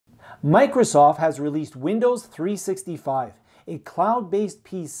Microsoft has released Windows 365, a cloud-based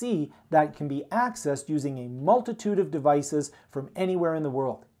PC that can be accessed using a multitude of devices from anywhere in the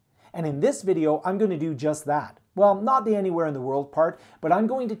world. And in this video, I'm going to do just that. Well, not the anywhere in the world part, but I'm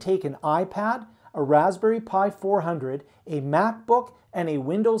going to take an iPad, a Raspberry Pi 400, a MacBook, and a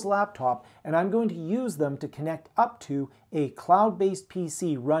Windows laptop, and I'm going to use them to connect up to a cloud-based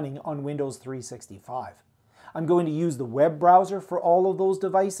PC running on Windows 365. I'm going to use the web browser for all of those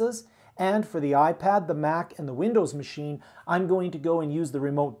devices, and for the iPad, the Mac, and the Windows machine, I'm going to go and use the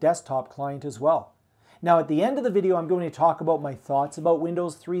remote desktop client as well. Now at the end of the video, I'm going to talk about my thoughts about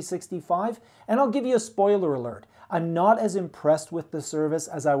Windows 365, and I'll give you a spoiler alert. I'm not as impressed with the service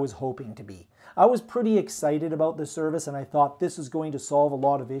as I was hoping to be. I was pretty excited about the service and I thought this is going to solve a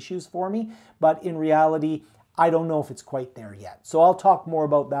lot of issues for me, but in reality, I don't know if it's quite there yet. So I'll talk more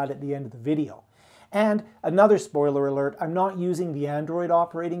about that at the end of the video. And another spoiler alert, I'm not using the Android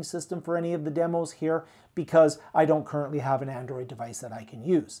operating system for any of the demos here because I don't currently have an Android device that I can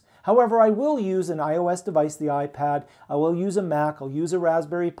use. However, I will use an iOS device, the iPad, I will use a Mac, I'll use a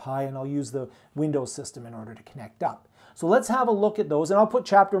Raspberry Pi, and I'll use the Windows system in order to connect up. So let's have a look at those, and I'll put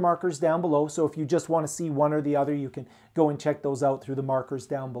chapter markers down below, so if you just want to see one or the other, you can go and check those out through the markers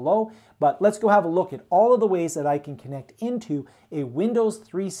down below. But let's go have a look at all of the ways that I can connect into a Windows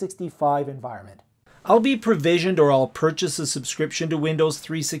 365 environment. I'll be provisioned or I'll purchase a subscription to Windows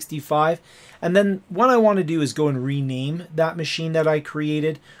 365, and then what I want to do is go and rename that machine that I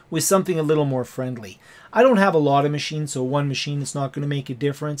created with something a little more friendly. I don't have a lot of machines, so one machine is not going to make a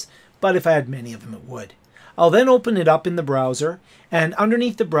difference, but if I had many of them, it would. I'll then open it up in the browser, and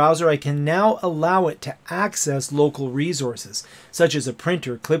underneath the browser I can now allow it to access local resources, such as a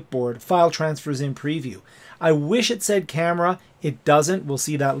printer, clipboard, file transfers in preview. I wish it said camera, it doesn't, we'll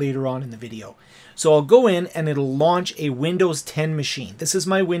see that later on in the video. So I'll go in and it'll launch a Windows 10 machine. This is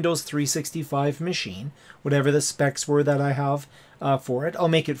my Windows 365 machine, whatever the specs were that I have for it. I'll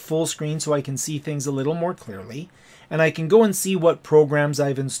make it full screen so I can see things a little more clearly. And I can go and see what programs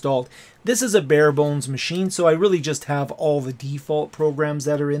I've installed. This is a bare bones machine, so I really just have all the default programs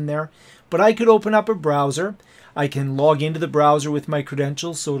that are in there. But I could open up a browser. I can log into the browser with my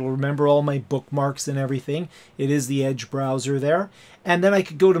credentials, so it'll remember all my bookmarks and everything. It is the Edge browser there. And then I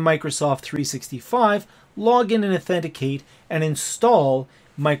could go to Microsoft 365, log in and authenticate, and install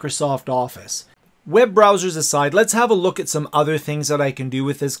Microsoft Office. Web browsers aside, let's have a look at some other things that I can do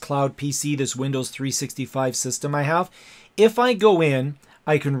with this Cloud PC, this Windows 365 system I have. If I go in,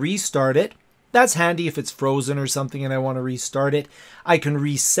 I can restart it. That's handy if it's frozen or something and I want to restart it. I can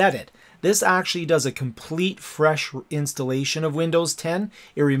reset it. This actually does a complete fresh installation of Windows 10.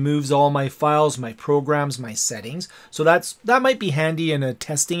 It removes all my files, my programs, my settings. So that might be handy in a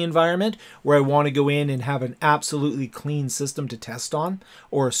testing environment where I want to go in and have an absolutely clean system to test on,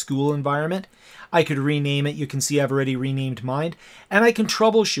 or a school environment. I could rename it. You can see I've already renamed mine, and I can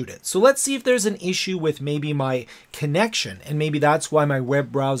troubleshoot it. So let's see if there's an issue with maybe my connection, and maybe that's why my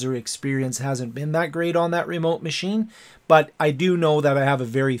web browser experience hasn't been that great on that remote machine. But I do know that I have a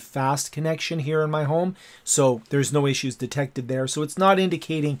very fast connection here in my home, so there's no issues detected there. So it's not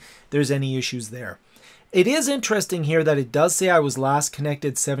indicating there's any issues there. It is interesting here that it does say I was last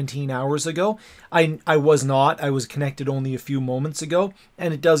connected 17 hours ago. I was not. I was connected only a few moments ago,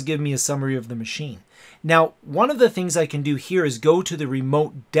 and it does give me a summary of the machine. Now, one of the things I can do here is go to the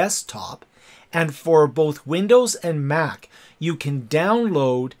remote desktop, and for both Windows and Mac, you can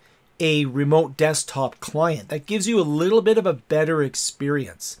download a remote desktop client. That gives you a little bit of a better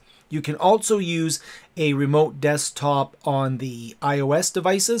experience. You can also use a remote desktop on the iOS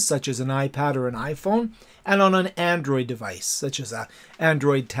devices, such as an iPad or an iPhone, and on an Android device, such as an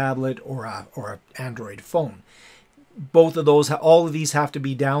Android tablet or an Android phone. Both of those, all of these have to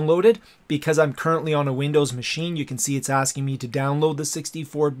be downloaded. Because I'm currently on a Windows machine, you can see it's asking me to download the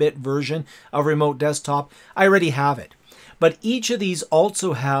 64-bit version of Remote Desktop. I already have it. But each of these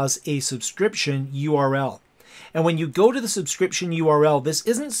also has a subscription URL. And when you go to the subscription URL, this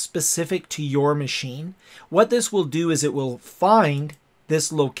isn't specific to your machine. What this will do is it will find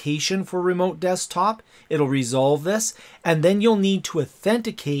this location for remote desktop. It'll resolve this, and then you'll need to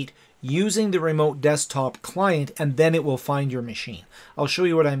authenticate using the remote desktop client, and then it will find your machine. I'll show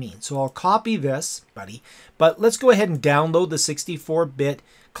you what I mean. So I'll copy this, buddy, but let's go ahead and download the 64-bit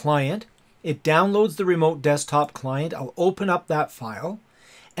client. It downloads the remote desktop client. I'll open up that file,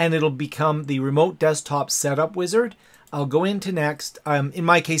 and it'll become the remote desktop setup wizard. I'll go into next. In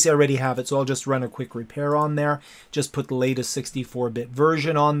my case, I already have it, so I'll just run a quick repair on there. Just put the latest 64-bit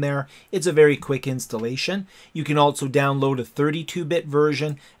version on there. It's a very quick installation. You can also download a 32-bit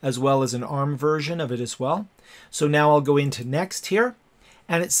version as well as an ARM version of it as well. So now I'll go into next here,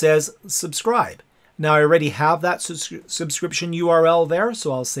 and it says subscribe. Now I already have that subscription URL there,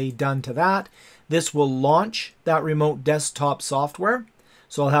 so I'll say done to that. This will launch that remote desktop software.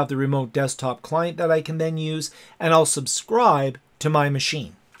 So I'll have the remote desktop client that I can then use, and I'll subscribe to my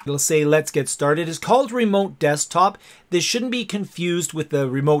machine. It'll say, let's get started. It's called remote desktop. This shouldn't be confused with the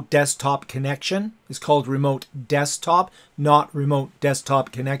remote desktop connection. It's called remote desktop, not remote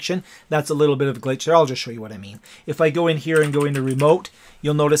desktop connection. That's a little bit of a glitch there. I'll just show you what I mean. If I go in here and go into remote,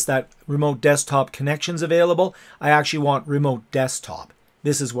 you'll notice that remote desktop connection's available. I actually want remote desktop.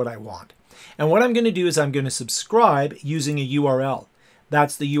 This is what I want. And what I'm going to do is I'm going to subscribe using a URL.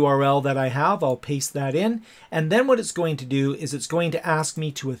 That's the URL that I have. I'll paste that in. And then what it's going to do is it's going to ask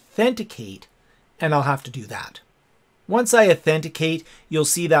me to authenticate, and I'll have to do that. Once I authenticate, you'll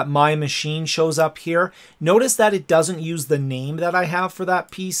see that my machine shows up here. Notice that it doesn't use the name that I have for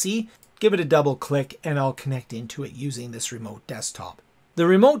that PC. Give it a double click and I'll connect into it using this remote desktop. The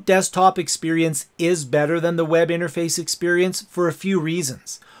remote desktop experience is better than the web interface experience for a few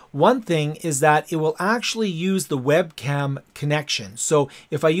reasons. One thing is that it will actually use the webcam connection. So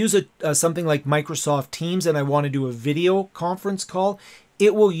if I use something like Microsoft Teams and I want to do a video conference call,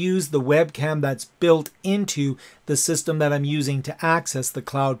 it will use the webcam that's built into the system that I'm using to access the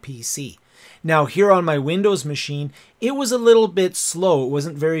CloudPC. Now here on my Windows machine, it was a little bit slow. It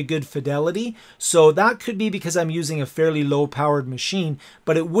wasn't very good fidelity. So that could be because I'm using a fairly low powered machine,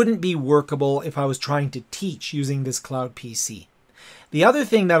 but it wouldn't be workable if I was trying to teach using this CloudPC. The other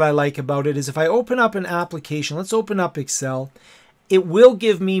thing that I like about it is if I open up an application, let's open up Excel, it will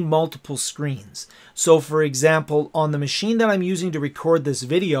give me multiple screens. So for example, on the machine that I'm using to record this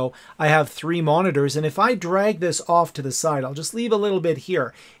video, I have 3 monitors, and if I drag this off to the side, I'll just leave a little bit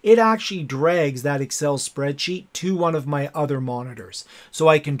here, it actually drags that Excel spreadsheet to one of my other monitors. So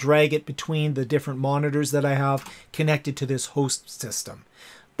I can drag it between the different monitors that I have connected to this host system.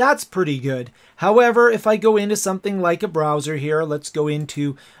 That's pretty good. However, if I go into something like a browser here, let's go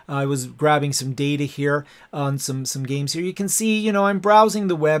into, I was grabbing some data here on some games here. You can see, I'm browsing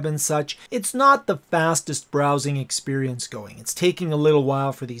the web and such. It's not the fastest browsing experience going. It's taking a little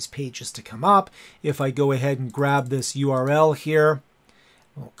while for these pages to come up. If I go ahead and grab this URL here,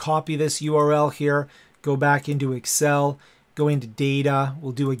 we'll copy this URL here, go back into Excel, go into data,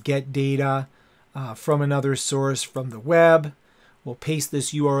 we'll do a get data from another source from the web. We'll paste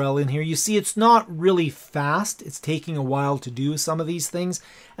this URL in here. You see, it's not really fast. It's taking a while to do some of these things,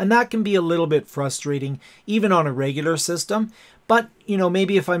 and that can be a little bit frustrating, even on a regular system. But,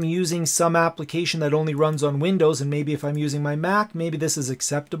 maybe if I'm using some application that only runs on Windows, and maybe if I'm using my Mac, maybe this is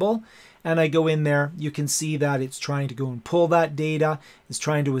acceptable. And I go in there, you can see that it's trying to go and pull that data. It's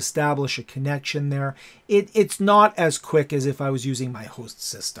trying to establish a connection there. It's not as quick as if I was using my host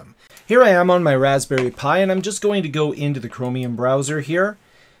system. Here I am on my Raspberry Pi, and I'm just going to go into the Chromium browser here,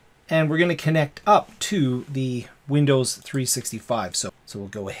 and we're going to connect up to the Windows 365. So we'll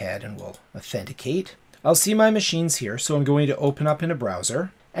go ahead and we'll authenticate. I'll see my machines here, so I'm going to open up in a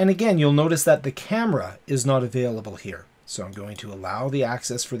browser. And again, you'll notice that the camera is not available here. So I'm going to allow the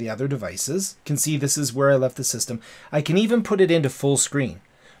access for the other devices. You can see this is where I left the system. I can even put it into full screen.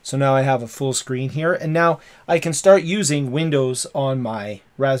 So now I have a full screen here, and now I can start using Windows on my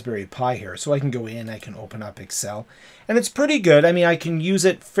Raspberry Pi here. So I can go in, I can open up Excel, and it's pretty good. I mean, I can use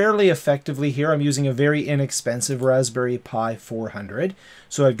it fairly effectively here. I'm using a very inexpensive Raspberry Pi 400.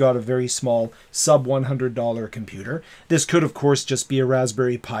 So I've got a very small sub $100 computer. This could, of course, just be a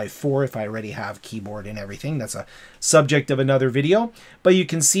Raspberry Pi 4 if I already have keyboard and everything. That's a subject of another video. But you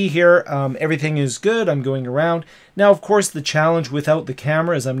can see here, everything is good. I'm going around. Now, of course, the challenge without the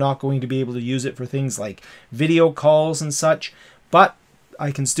camera is I'm not going to be able to use it for things like video calls and such. But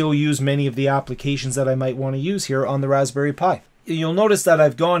I can still use many of the applications that I might want to use here on the Raspberry Pi. You'll notice that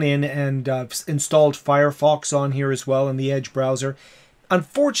I've gone in and installed Firefox on here as well in the Edge browser.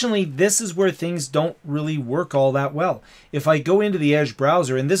 Unfortunately, this is where things don't really work all that well. If I go into the Edge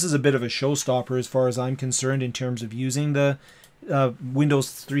browser, and this is a bit of a showstopper as far as I'm concerned in terms of using the Windows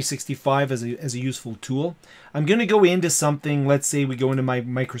 365 as a useful tool, I'm going to go into something, let's say we go into my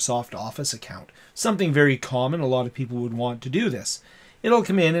Microsoft Office account. Something very common, a lot of people would want to do this. It'll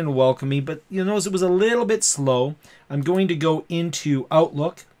come in and welcome me, but you'll notice it was a little bit slow. I'm going to go into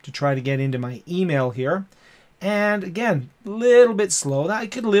Outlook to try to get into my email here. And again, a little bit slow. I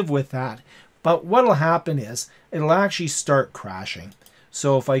could live with that. But what'll happen is it'll actually start crashing.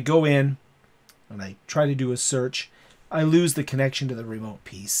 So if I go in and I try to do a search, I lose the connection to the remote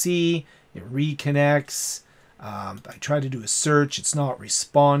PC. It reconnects. I try to do a search. It's not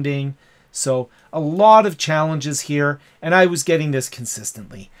responding. So a lot of challenges here, and I was getting this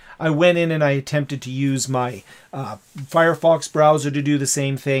consistently. I went in and I attempted to use my Firefox browser to do the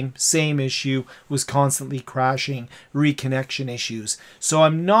same thing. Same issue, was constantly crashing, reconnection issues. So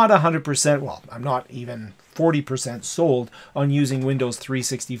I'm not 100%, well, I'm not even 40% sold on using Windows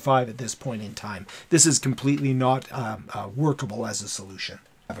 365 at this point in time. This is completely not workable as a solution.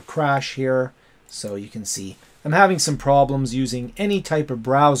 I have a crash here, so you can see I'm having some problems using any type of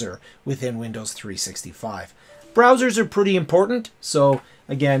browser within Windows 365. Browsers are pretty important, so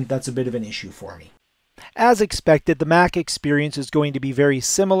again, that's a bit of an issue for me. As expected, the Mac experience is going to be very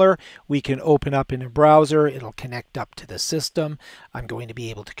similar. We can open up in a browser, it'll connect up to the system. I'm going to be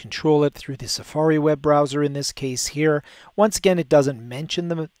able to control it through the Safari web browser in this case here. Once again, it doesn't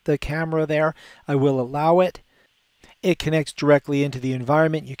mention the camera there. I will allow it. It connects directly into the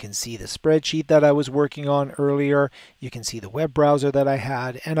environment. You can see the spreadsheet that I was working on earlier. You can see the web browser that I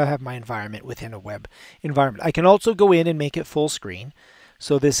had, and I have my environment within a web environment. I can also go in and make it full screen.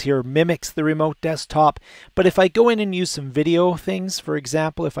 So this here mimics the remote desktop. But if I go in and use some video things, for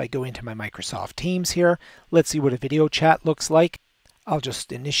example, if I go into my Microsoft Teams here, let's see what a video chat looks like. I'll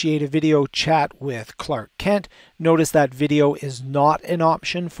just initiate a video chat with Clark Kent. Notice that video is not an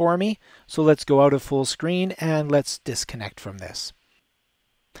option for me. So let's go out of full screen and let's disconnect from this.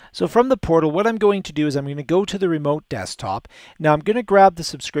 So from the portal, what I'm going to do is I'm going to go to the remote desktop. Now I'm going to grab the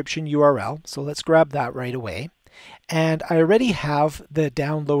subscription URL. So let's grab that right away. And I already have the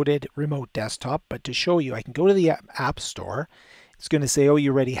downloaded remote desktop, but to show you, I can go to the App Store. It's going to say, oh,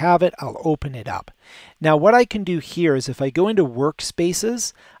 you already have it. I'll open it up. Now what I can do here is if I go into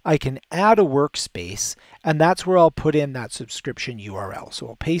workspaces, I can add a workspace, and that's where I'll put in that subscription URL. So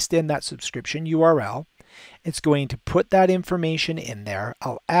I'll paste in that subscription URL. It's going to put that information in there.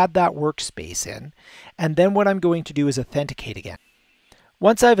 I'll add that workspace in, and then what I'm going to do is authenticate again.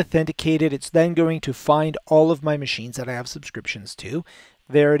 Once I've authenticated, it's then going to find all of my machines that I have subscriptions to.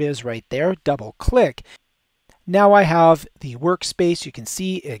 There it is right there. Double click. Now I have the workspace. You can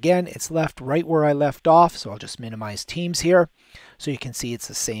see, again, it's left right where I left off. So I'll just minimize Teams here. So you can see it's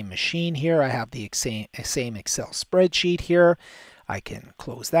the same machine here. I have the same Excel spreadsheet here. I can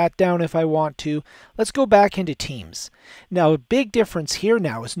close that down if I want to. Let's go back into Teams. Now, a big difference here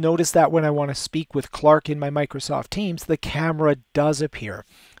now is notice that when I want to speak with Clark in my Microsoft Teams, the camera does appear.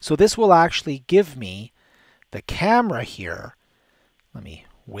 So this will actually give me the camera here. Let me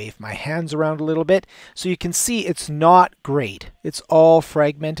wave my hands around a little bit. So you can see it's not great. It's all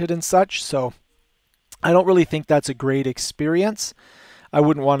fragmented and such. So I don't really think that's a great experience. I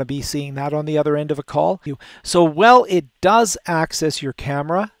wouldn't want to be seeing that on the other end of a call. So while it does access your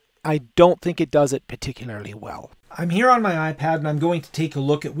camera, I don't think it does it particularly well. I'm here on my iPad and I'm going to take a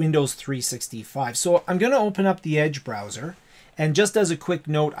look at Windows 365. So I'm going to open up the Edge browser. And just as a quick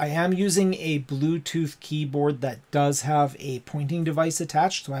note, I am using a Bluetooth keyboard that does have a pointing device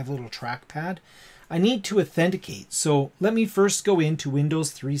attached. So I have a little trackpad. I need to authenticate. So let me first go into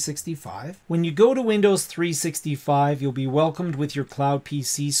Windows 365. When you go to Windows 365, you'll be welcomed with your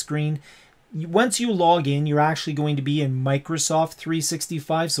CloudPC screen. Once you log in, you're actually going to be in Microsoft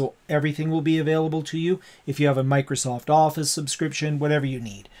 365, so everything will be available to you if you have a Microsoft Office subscription, whatever you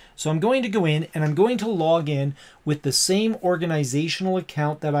need. So I'm going to go in and I'm going to log in with the same organizational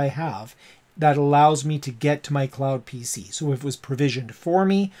account that I have that allows me to get to my CloudPC. So if it was provisioned for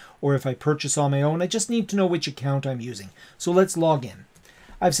me or if I purchase on my own, I just need to know which account I'm using. So let's log in.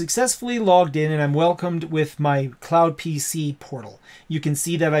 I've successfully logged in and I'm welcomed with my CloudPC portal. You can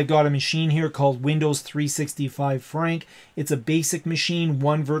see that I got a machine here called Windows 365 Frank. It's a basic machine,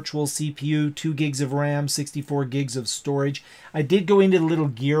 1 virtual CPU, 2 gigs of RAM, 64 gigs of storage. I did go into the little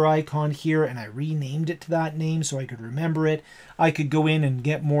gear icon here and I renamed it to that name so I could remember it. I could go in and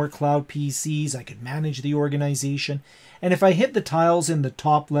get more CloudPCs. I could manage the organization. And if I hit the tiles in the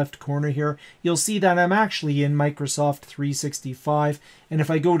top left corner here, you'll see that I'm actually in Microsoft 365. And if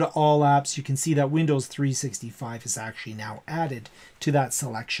I go to all apps, you can see that Windows 365 is actually now added to that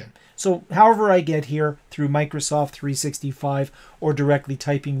selection. So however I get here through Microsoft 365 or directly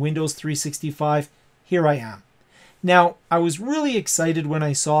typing Windows 365, here I am. Now, I was really excited when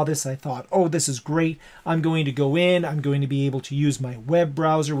I saw this. I thought, oh, this is great. I'm going to go in. I'm going to be able to use my web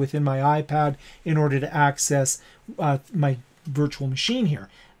browser within my iPad in order to access my virtual machine here.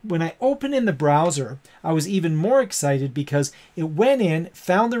 When I opened in the browser, I was even more excited because it went in,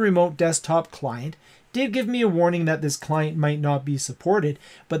 found the remote desktop client, did give me a warning that this client might not be supported,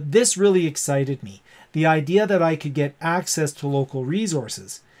 but this really excited me. The idea that I could get access to local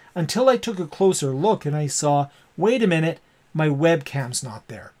resources. Until I took a closer look and I saw, wait a minute, my webcam's not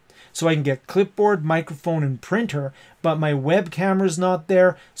there. So I can get clipboard, microphone, and printer, but my web camera's not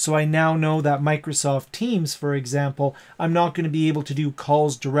there. So I now know that Microsoft Teams, for example, I'm not going to be able to do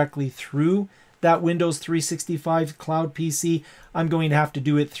calls directly through that Windows 365 Cloud PC. I'm going to have to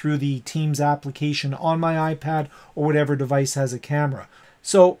do it through the Teams application on my iPad or whatever device has a camera.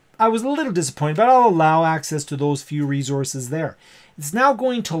 So I was a little disappointed, but I'll allow access to those few resources there. It's now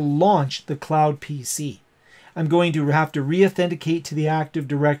going to launch the Cloud PC. I'm going to have to re-authenticate to the Active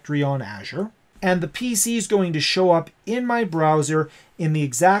Directory on Azure, and the PC is going to show up in my browser in the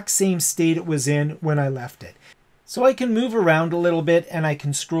exact same state it was in when I left it. So I can move around a little bit and I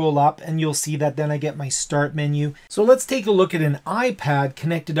can scroll up, and you'll see that then I get my start menu. So let's take a look at an iPad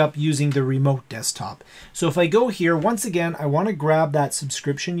connected up using the remote desktop. So if I go here, once again, I want to grab that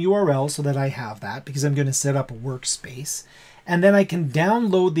subscription URL so that I have that because I'm going to set up a workspace. And then I can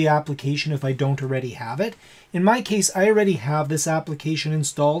download the application if I don't already have it. In my case, I already have this application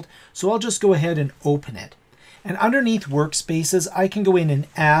installed, so I'll just go ahead and open it. And underneath workspaces, I can go in and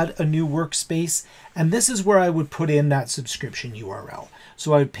add a new workspace. And this is where I would put in that subscription URL.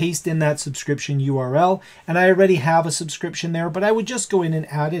 So I would paste in that subscription URL, and I already have a subscription there, but I would just go in and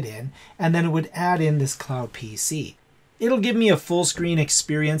add it in, and then it would add in this Cloud PC. It'll give me a full screen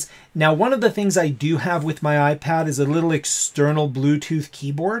experience. Now, one of the things I do have with my iPad is a little external Bluetooth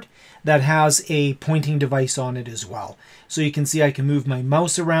keyboard that has a pointing device on it as well. So you can see I can move my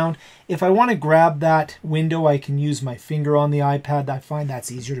mouse around. If I want to grab that window, I can use my finger on the iPad. I find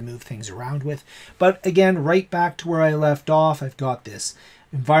that's easier to move things around with. But again, right back to where I left off, I've got this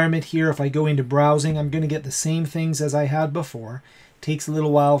environment here. If I go into browsing, I'm going to get the same things as I had before. It takes a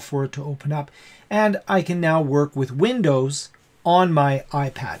little while for it to open up. And I can now work with Windows on my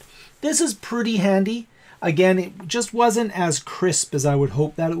iPad. This is pretty handy. Again, it just wasn't as crisp as I would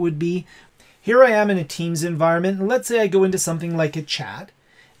hope that it would be. Here I am in a Teams environment, and let's say I go into something like a chat,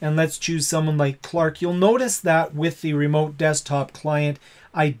 and let's choose someone like Clark. You'll notice that with the remote desktop client,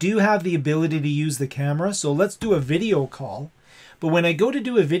 I do have the ability to use the camera. So let's do a video call. But when I go to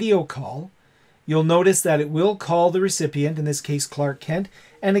do a video call, you'll notice that it will call the recipient, in this case Clark Kent.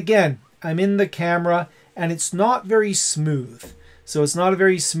 And again, I'm in the camera, and it's not very smooth. So it's not a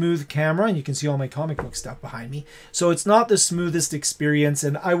very smooth camera, and you can see all my comic book stuff behind me. So it's not the smoothest experience,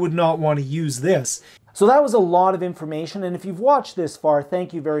 and I would not want to use this. So that was a lot of information, and if you've watched this far,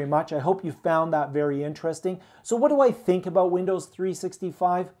 thank you very much. I hope you found that very interesting. So what do I think about Windows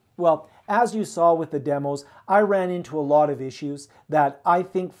 365? Well, as you saw with the demos, I ran into a lot of issues that I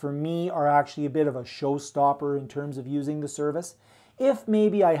think for me are actually a bit of a showstopper in terms of using the service. If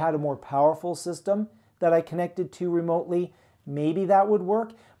maybe I had a more powerful system that I connected to remotely, maybe that would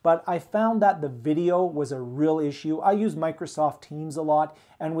work, but I found that the video was a real issue. I use Microsoft Teams a lot,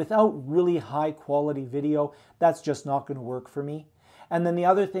 and without really high quality video, that's just not going to work for me. And then the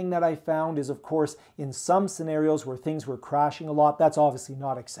other thing that I found is, of course, in some scenarios where things were crashing a lot, that's obviously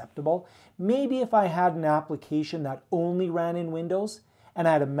not acceptable. Maybe if I had an application that only ran in Windows, and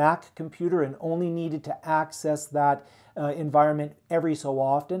I had a Mac computer and only needed to access that environment every so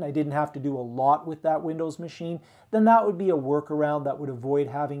often, I didn't have to do a lot with that Windows machine, then that would be a workaround that would avoid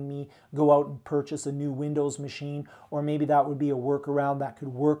having me go out and purchase a new Windows machine, or maybe that would be a workaround that could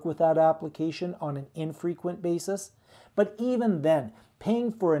work with that application on an infrequent basis. But even then,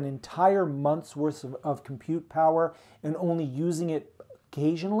 paying for an entire month's worth of compute power and only using it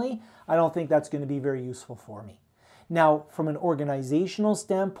occasionally, I don't think that's going to be very useful for me. Now, from an organizational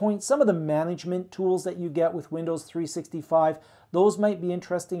standpoint, some of the management tools that you get with Windows 365, those might be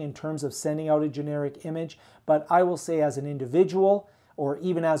interesting in terms of sending out a generic image, but I will say as an individual or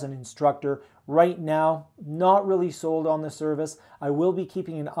even as an instructor, right now, not really sold on the service. I will be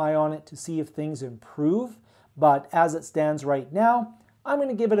keeping an eye on it to see if things improve, but as it stands right now, I'm going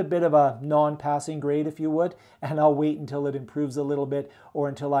to give it a bit of a non-passing grade, if you would, and I'll wait until it improves a little bit or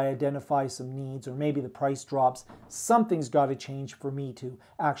until I identify some needs or maybe the price drops. Something's got to change for me to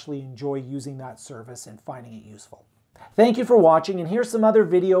actually enjoy using that service and finding it useful. Thank you for watching, and here's some other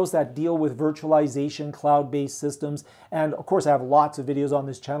videos that deal with virtualization, cloud-based systems, and of course I have lots of videos on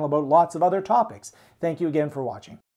this channel about lots of other topics. Thank you again for watching.